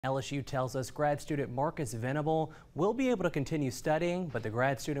LSU tells us grad student Marcus Venable will be able to continue studying, but the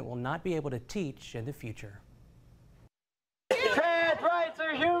grad student will not be able to teach in the future. Trans rights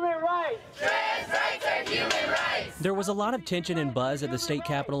are human rights! Trans rights are human rights! There was a lot of tension and buzz at the state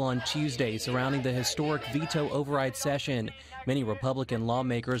capitol on Tuesday surrounding the historic veto override session. Many Republican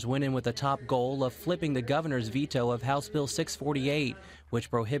lawmakers went in with the top goal of flipping the governor's veto of House Bill 648, which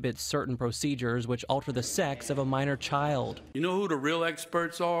prohibits certain procedures which alter the sex of a minor child. You know who the real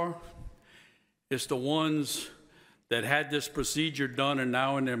experts are? It's the ones that had this procedure done and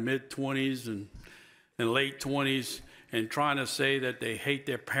now in their mid-20s and late 20s and trying to say that they hate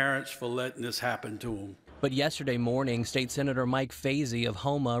their parents for letting this happen to them. But yesterday morning, State Senator Mike Fazee of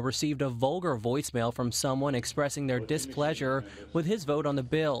Houma received a vulgar voicemail from someone expressing their displeasure with his vote on the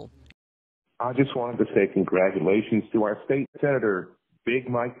bill. I just wanted to say congratulations to our state senator, Big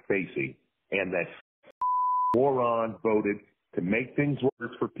Mike Fazee, and that moron voted to make things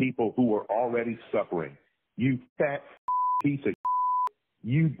worse for people who are already suffering. You fat piece of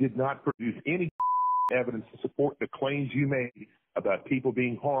you did not produce any evidence to support the claims you made about people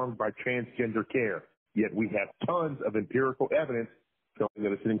being harmed by transgender care. Yet we have tons of empirical evidence showing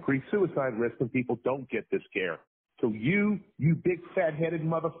that it's an increased suicide risk when people don't get this care. So you big fat-headed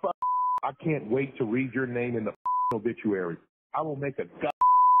motherfucker, I can't wait to read your name in the obituary. I will make a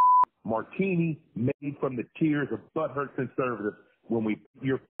martini made from the tears of butthurt conservatives when we put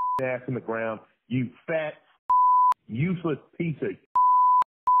your ass in the ground. You fat, useless piece of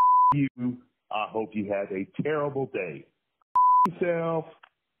you. I hope you have a terrible day. Yourself.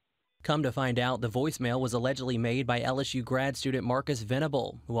 Come to find out, the voicemail was allegedly made by LSU grad student Marcus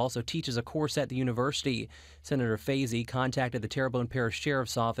Venable, who also teaches a course at the university. Senator Fazee contacted the Terrebonne Parish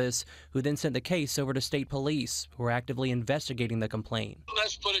Sheriff's Office, who then sent the case over to state police, who are actively investigating the complaint.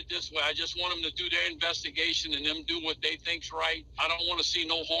 Let's put it this way. I just want them to do their investigation and them do what they think's right. I don't want to see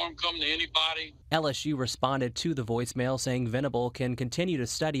no harm come to anybody. LSU responded to the voicemail saying Venable can continue to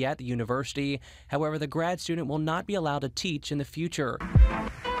study at the university. However, the grad student will not be allowed to teach in the future.